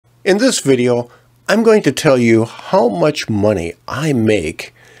In this video, I'm going to tell you how much money I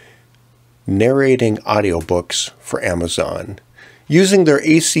make narrating audiobooks for Amazon using their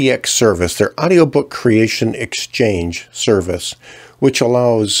ACX service, their Audiobook Creation Exchange service, which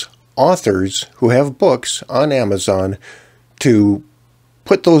allows authors who have books on Amazon to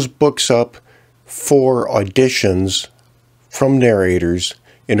put those books up for auditions from narrators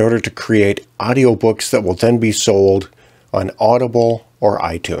in order to create audiobooks that will then be sold on Audible or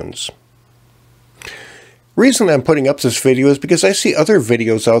iTunes. Reason I'm putting up this video is because I see other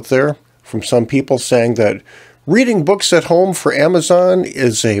videos out there from some people saying that reading books at home for Amazon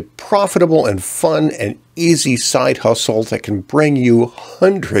is a profitable and fun and easy side hustle that can bring you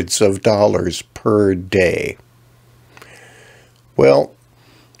hundreds of dollars per day. Well,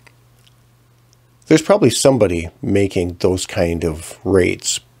 there's probably somebody making those kind of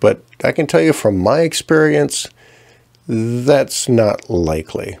rates, but I can tell you from my experience, that's not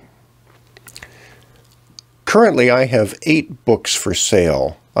likely. Currently, I have 8 books for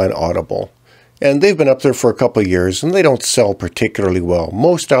sale on Audible, and they've been up there for a couple of years, and they don't sell particularly well.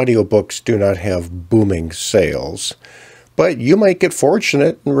 Most audiobooks do not have booming sales, but you might get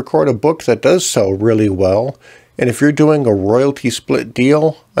fortunate and record a book that does sell really well, and if you're doing a royalty split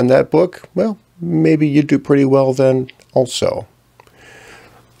deal on that book, well, maybe you do pretty well then also.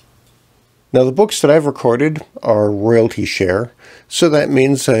 Now, the books that I've recorded are royalty share, so that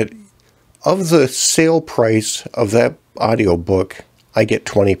means that of the sale price of that audiobook, I get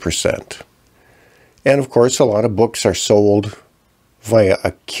 20%. And of course, a lot of books are sold via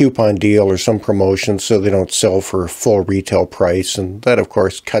a coupon deal or some promotion, so they don't sell for full retail price, and that of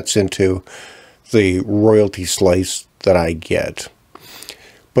course cuts into the royalty slice that I get.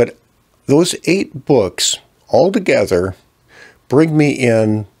 But those 8 books altogether bring me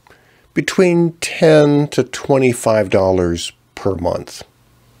in between $10 to $25 per month.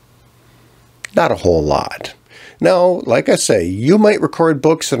 Not a whole lot. Now, like I say, you might record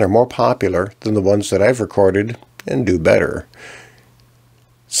books that are more popular than the ones that I've recorded and do better.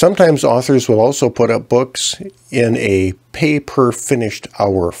 Sometimes authors will also put up books in a pay-per-finished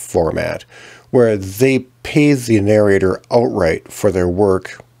hour format, where they pay the narrator outright for their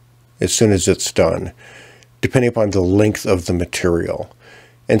work as soon as it's done, depending upon the length of the material.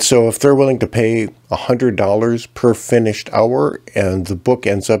 And so if they're willing to pay $100 per finished hour and the book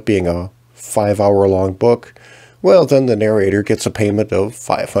ends up being a 5-hour-long book, well, then the narrator gets a payment of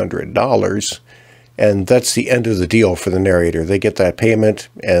 $500, and that's the end of the deal for the narrator. They get that payment,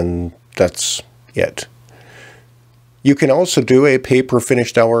 and that's it. You can also do a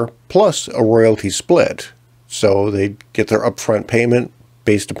pay-per-finished hour plus a royalty split. So they get their upfront payment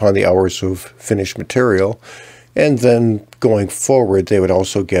based upon the hours of finished material, and then going forward, they would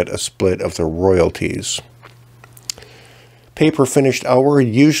also get a split of the royalties. Pay-per-finished hour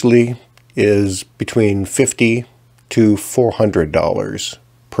usually is between $50 to $400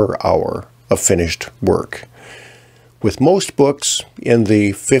 per hour of finished work, with most books in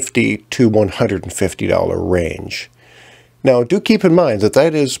the $50 to $150 range. Now, do keep in mind that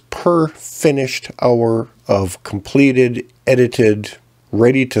that is per finished hour of completed, edited,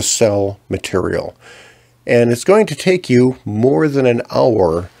 ready-to-sell material. And it's going to take you more than an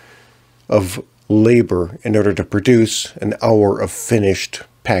hour of labor in order to produce an hour of finished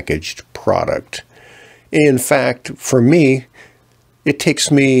packaged product. In fact, for me, it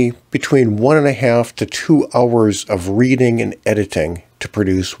takes me between 1.5 to 2 hours of reading and editing to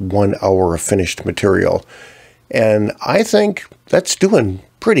produce 1 hour of finished material. And I think that's doing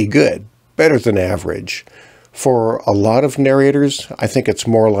pretty good, better than average. For a lot of narrators, I think it's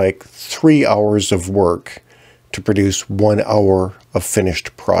more like 3 hours of work to produce 1 hour of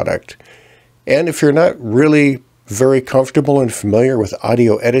finished product. And if you're not really very comfortable and familiar with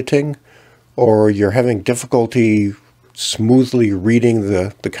audio editing, or you're having difficulty smoothly reading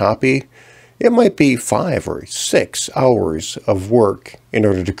the copy, it might be 5 or 6 hours of work in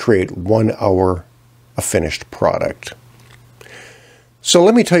order to create 1 hour of finished product. So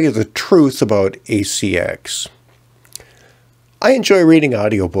let me tell you the truth about ACX. I enjoy reading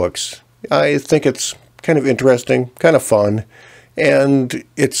audiobooks. I think it's kind of interesting, kind of fun, and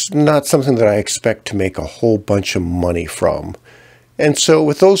it's not something that I expect to make a whole bunch of money from. And so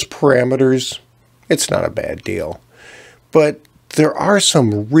with those parameters, it's not a bad deal. But there are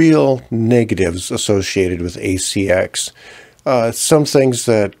some real negatives associated with ACX. Some things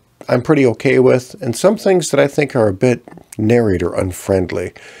that I'm pretty okay with, and some things that I think are a bit narrator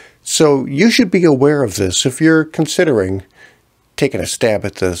unfriendly. So you should be aware of this if you're considering taking a stab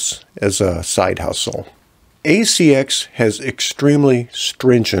at this as a side hustle. ACX has extremely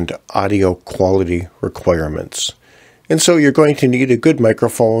stringent audio quality requirements. And so you're going to need a good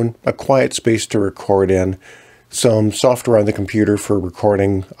microphone, a quiet space to record in, some software on the computer for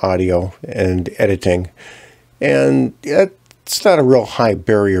recording audio and editing. And it's not a real high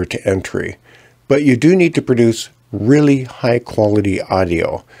barrier to entry, but you do need to produce really high quality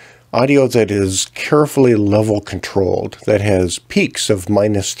audio. Audio that is carefully level controlled, that has peaks of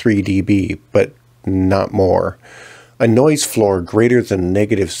 -3 dB, but not more. A noise floor greater than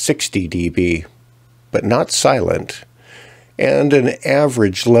 -60 dB, but not silent. And an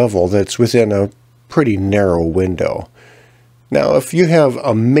average level that's within a pretty narrow window. Now, if you have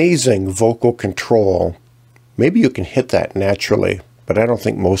amazing vocal control, maybe you can hit that naturally, but I don't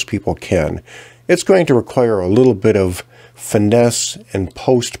think most people can. It's going to require a little bit of finesse and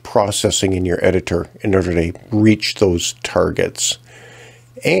post-processing in your editor in order to reach those targets.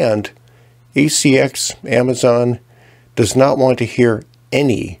 And ACX, Amazon, does not want to hear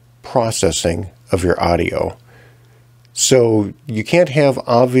any processing of your audio. So you can't have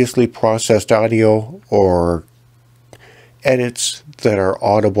obviously processed audio or edits that are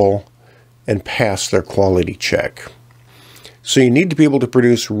audible and pass their quality check. So you need to be able to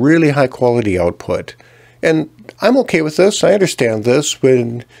produce really high quality output. And I'm okay with this. I understand this.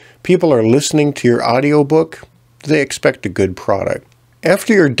 When people are listening to your audiobook, they expect a good product.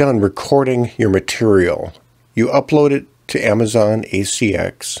 After you're done recording your material, you upload it to Amazon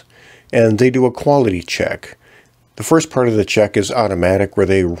ACX, and they do a quality check. The first part of the check is automatic, where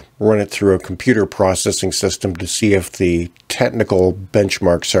they run it through a computer processing system to see if the technical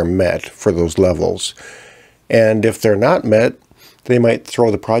benchmarks are met for those levels. And if they're not met, they might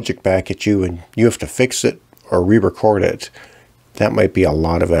throw the project back at you and you have to fix it or re-record it. That might be a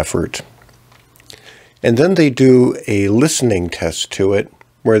lot of effort. And then they do a listening test to it,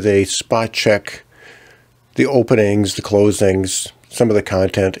 where they spot check the openings, the closings, some of the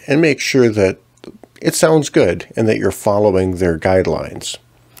content, and make sure that it sounds good and that you're following their guidelines.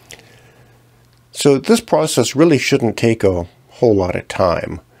 So this process really shouldn't take a whole lot of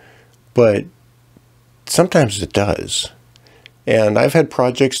time, but sometimes it does. And I've had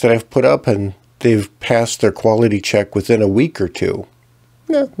projects that I've put up and they've passed their quality check within a week or two.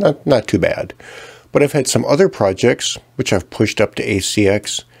 No, not too bad. But I've had some other projects which I've pushed up to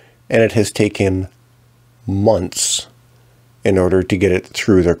ACX, and it has taken months in order to get it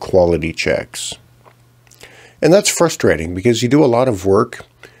through their quality checks. And that's frustrating because you do a lot of work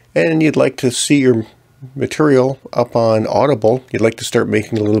and you'd like to see your material up on Audible. You'd like to start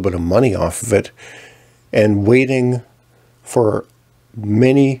making a little bit of money off of it, and waiting for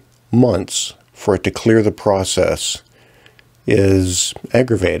many months for it to clear the process is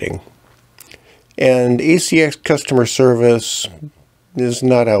aggravating. And ACX customer service is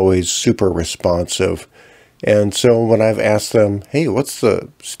not always super responsive. And so when I've asked them, hey, what's the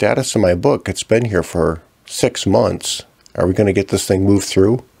status of my book? It's been here for 6 months. Are we going to get this thing moved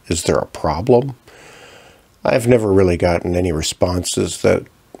through? Is there a problem? I've never really gotten any responses that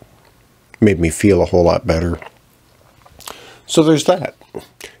made me feel a whole lot better. So there's that.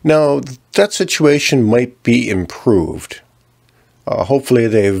 Now, that situation might be improved. Hopefully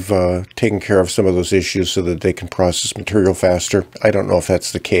they've taken care of some of those issues so that they can process material faster. I don't know if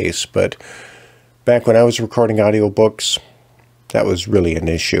that's the case, but back when I was recording audiobooks, that was really an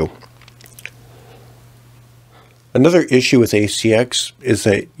issue. Another issue with ACX is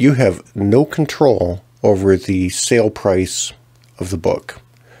that you have no control over the sale price of the book.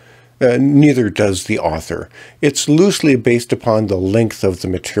 Neither does the author. It's loosely based upon the length of the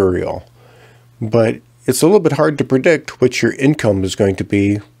material, but it's a little bit hard to predict what your income is going to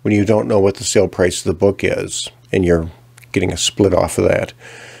be when you don't know what the sale price of the book is, and you're getting a split off of that.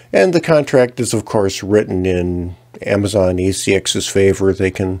 And the contract is, of course, written in Amazon ACX's favor.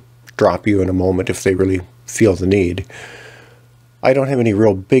 They can drop you in a moment if they really feel the need. I don't have any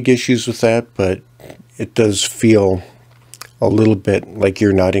real big issues with that, but it does feel a little bit like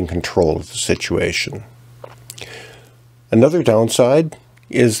you're not in control of the situation. Another downside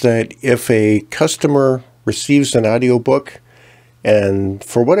is that if a customer receives an audiobook and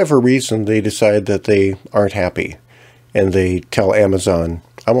for whatever reason they decide that they aren't happy and they tell Amazon,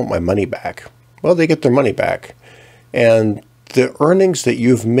 I want my money back, well, they get their money back. And the earnings that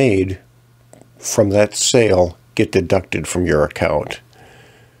you've made from that sale get deducted from your account.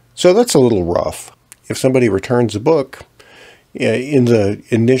 So that's a little rough. If somebody returns a book, in the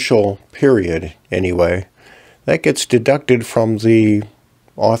initial period anyway, that gets deducted from the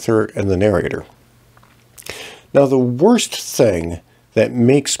author and the narrator. Now, the worst thing that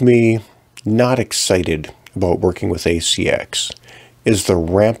makes me not excited about working with ACX is the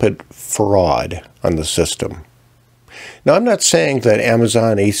rampant fraud on the system. Now, I'm not saying that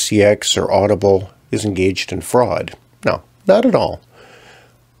Amazon, ACX, or Audible is engaged in fraud. not at all.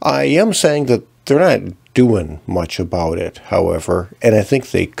 I am saying that they're not doing much about it, however, and I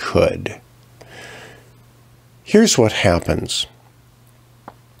think they could. Here's what happens.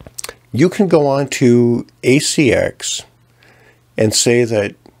 You can go on to ACX and say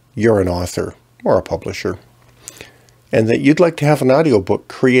that you're an author or a publisher and that you'd like to have an audiobook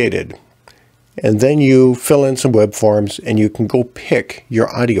created. And then you fill in some web forms and you can go pick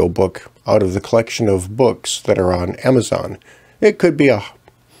your audiobook out of the collection of books that are on Amazon. It could be a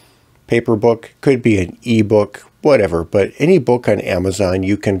paper book, could be an ebook, whatever, but any book on Amazon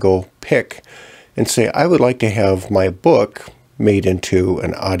you can go pick and say, I would like to have my book made into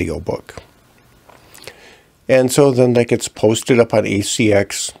an audiobook. And so then that gets posted up on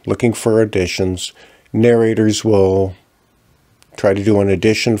ACX looking for editions. Narrators will try to do an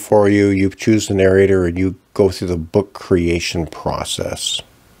edition for you. You choose the narrator and you go through the book creation process.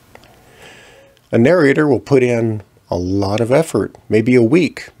 A narrator will put in a lot of effort, maybe a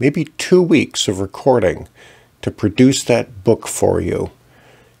week, maybe 2 weeks of recording to produce that book for you.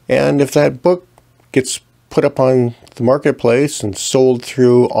 And if that book gets put up on the marketplace and sold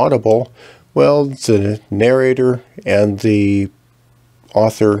through Audible, well, the narrator and the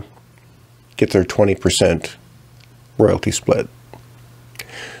author get their 20% royalty split.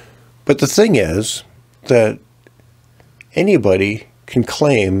 But the thing is that anybody can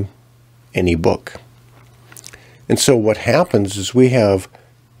claim any book. And so what happens is we have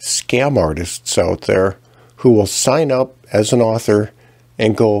scam artists out there who will sign up as an author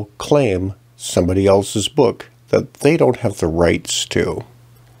and go claim somebody else's book that they don't have the rights to.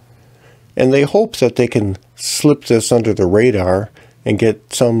 And they hope that they can slip this under the radar and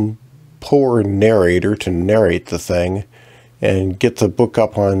get some poor narrator to narrate the thing and get the book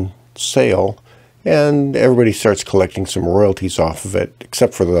up on sale, and everybody starts collecting some royalties off of it,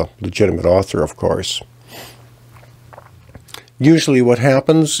 except for the legitimate author, of course. Usually what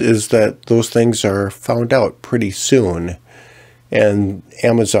happens is that those things are found out pretty soon, and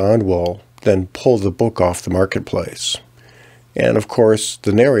Amazon will then pull the book off the marketplace. And of course,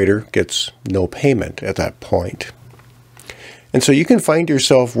 the narrator gets no payment at that point. And so you can find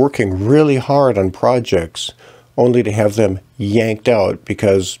yourself working really hard on projects only to have them yanked out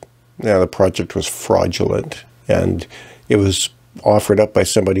because the project was fraudulent and it was offered up by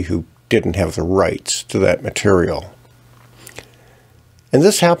somebody who didn't have the rights to that material. And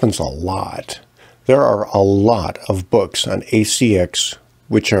this happens a lot. There are a lot of books on ACX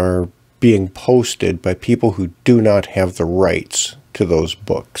which are being posted by people who do not have the rights to those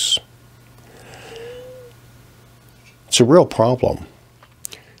books. It's a real problem.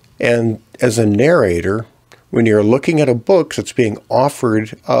 And as a narrator, when you're looking at a book that's being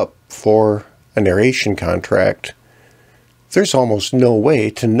offered up for a narration contract, there's almost no way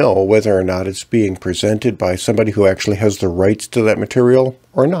to know whether or not it's being presented by somebody who actually has the rights to that material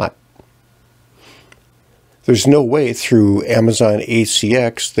or not. There's no way through Amazon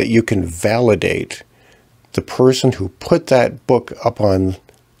ACX that you can validate the person who put that book up on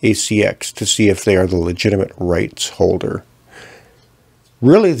ACX to see if they are the legitimate rights holder.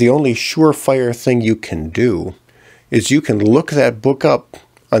 Really, the only surefire thing you can do is you can look that book up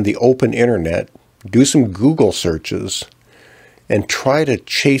on the open internet, do some Google searches, and try to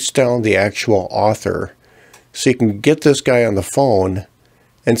chase down the actual author so you can get this guy on the phone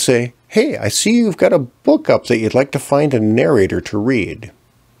and say, hey, I see you've got a book up that you'd like to find a narrator to read.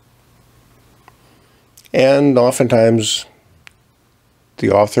 And oftentimes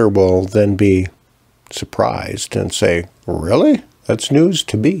the author will then be surprised and say, really? That's news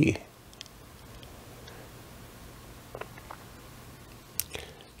to me.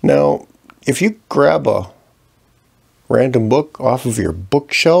 Now, if you grab a random book off of your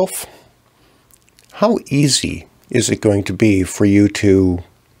bookshelf, how easy is it going to be for you to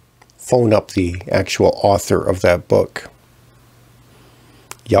phone up the actual author of that book?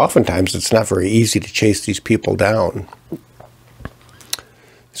 Yeah, oftentimes it's not very easy to chase these people down.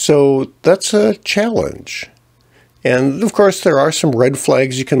 So that's a challenge. And of course there are some red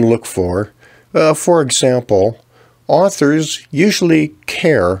flags you can look for. For example, authors usually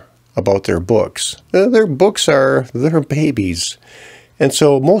care about their books. Their books are their babies. And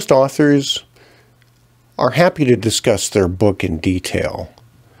so most authors are happy to discuss their book in detail.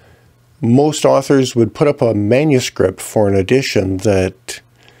 Most authors would put up a manuscript for an edition that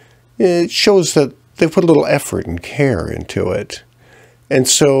it shows that they put a little effort and care into it. And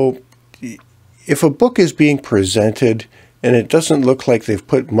so if a book is being presented and it doesn't look like they've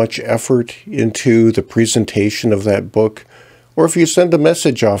put much effort into the presentation of that book, or if you send a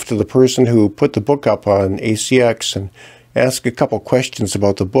message off to the person who put the book up on ACX and ask a couple questions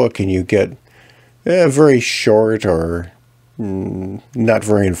about the book and you get a very short or not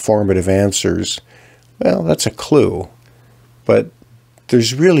very informative answers, well, that's a clue. But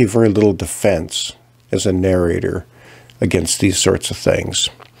there's really very little defense as a narrator against these sorts of things.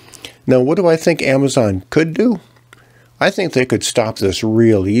 Now, what do I think Amazon could do? I think they could stop this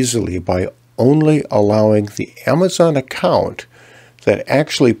real easily by only allowing the Amazon account that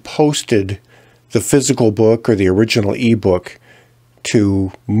actually posted the physical book or the original ebook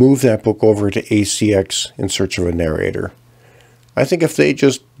to move that book over to ACX in search of a narrator. I think if they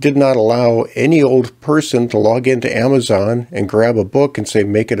just did not allow any old person to log into Amazon and grab a book and say,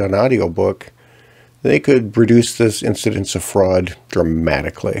 make it an audiobook, they could reduce this incidence of fraud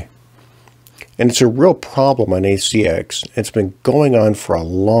dramatically. And it's a real problem on ACX. It's been going on for a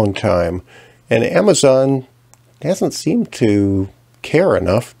long time, and Amazon hasn't seemed to care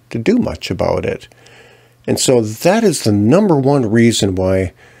enough to do much about it. And so that is the number one reason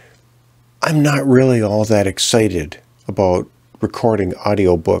why I'm not really all that excited about recording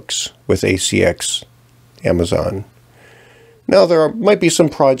audiobooks with ACX Amazon. Now, there might be some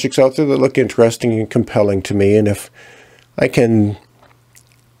projects out there that look interesting and compelling to me, and if I can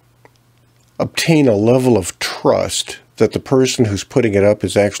obtain a level of trust that the person who's putting it up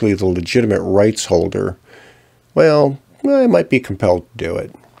is actually the legitimate rights holder, well, I might be compelled to do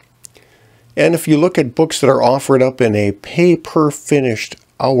it. And if you look at books that are offered up in a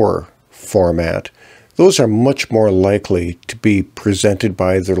pay-per-finished-hour format, those are much more likely to be presented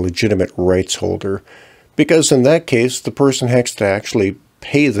by their legitimate rights holder, because in that case, the person has to actually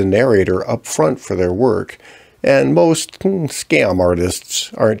pay the narrator up front for their work, and most scam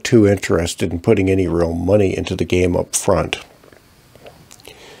artists aren't too interested in putting any real money into the game up front.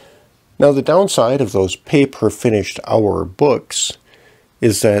 Now, the downside of those pay-per-finished-hour books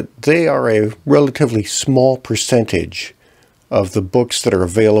is that they are a relatively small percentage of the books that are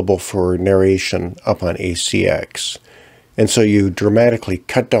available for narration up on ACX. And so you dramatically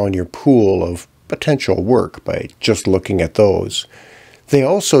cut down your pool of potential work by just looking at those. They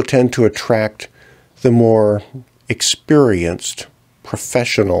also tend to attract the more experienced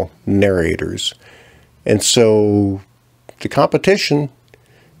professional narrators. And so the competition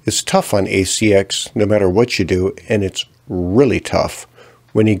is tough on ACX no matter what you do, and it's really tough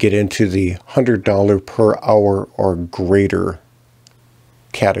when you get into the $100 per hour or greater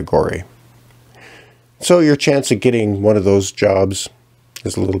category. So your chance of getting one of those jobs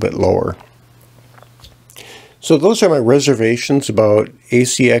is a little bit lower. So those are my reservations about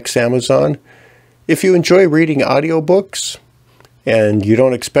ACX Amazon. If you enjoy reading audiobooks and you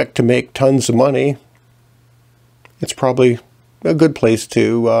don't expect to make tons of money, it's probably a good place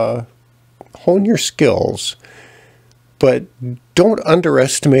to hone your skills. But don't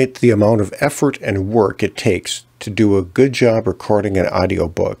underestimate the amount of effort and work it takes to do a good job recording an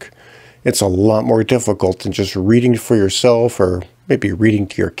audiobook. It's a lot more difficult than just reading for yourself or maybe reading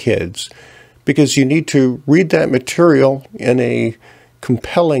to your kids, because you need to read that material in a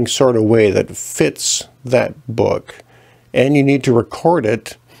compelling sort of way that fits that book, and you need to record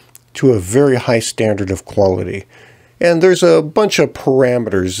it to a very high standard of quality. And there's a bunch of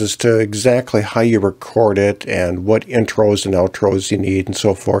parameters as to exactly how you record it and what intros and outros you need and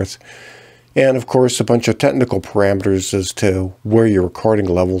so forth. And of course, a bunch of technical parameters as to where your recording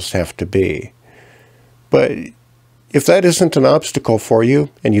levels have to be. But if that isn't an obstacle for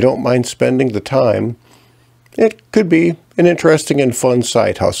you and you don't mind spending the time, it could be an interesting and fun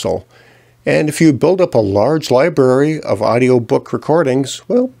side hustle. And if you build up a large library of audiobook recordings,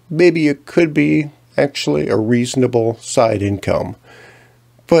 well, maybe it could be actually a reasonable side income.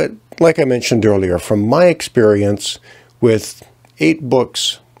 But like I mentioned earlier, from my experience with 8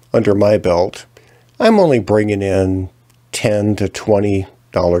 books under my belt, I'm only bringing in $10 to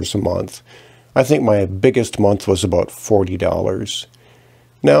 $20 a month. I think my biggest month was about $40.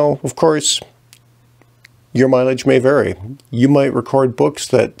 Now, of course, your mileage may vary. You might record books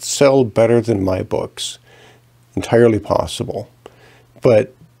that sell better than my books. Entirely possible.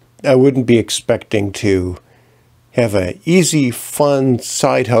 But I wouldn't be expecting to have an easy, fun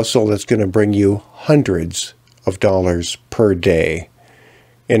side hustle that's going to bring you hundreds of dollars per day.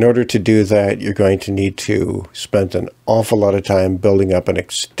 In order to do that, you're going to need to spend an awful lot of time building up an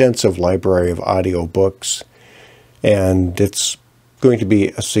extensive library of audiobooks, and it's going to be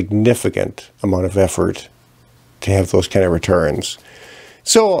a significant amount of effort to have those kind of returns.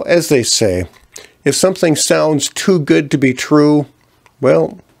 So, as they say, if something sounds too good to be true,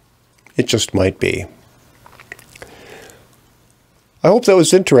 well, it just might be. I hope that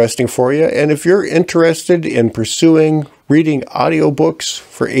was interesting for you, and if you're interested in pursuing reading audiobooks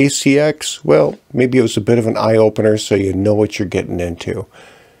for ACX, well, maybe it was a bit of an eye-opener so you know what you're getting into.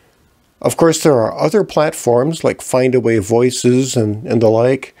 Of course, there are other platforms like Findaway Voices and the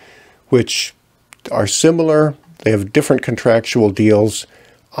like, which are similar. They have different contractual deals.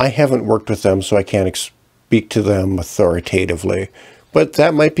 I haven't worked with them, so I can't speak to them authoritatively. But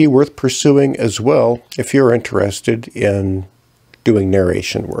that might be worth pursuing as well if you're interested in doing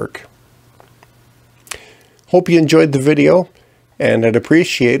narration work. Hope you enjoyed the video, and I'd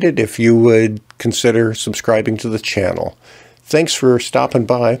appreciate it if you would consider subscribing to the channel. Thanks for stopping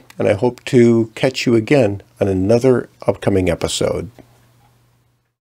by, and I hope to catch you again on another upcoming episode.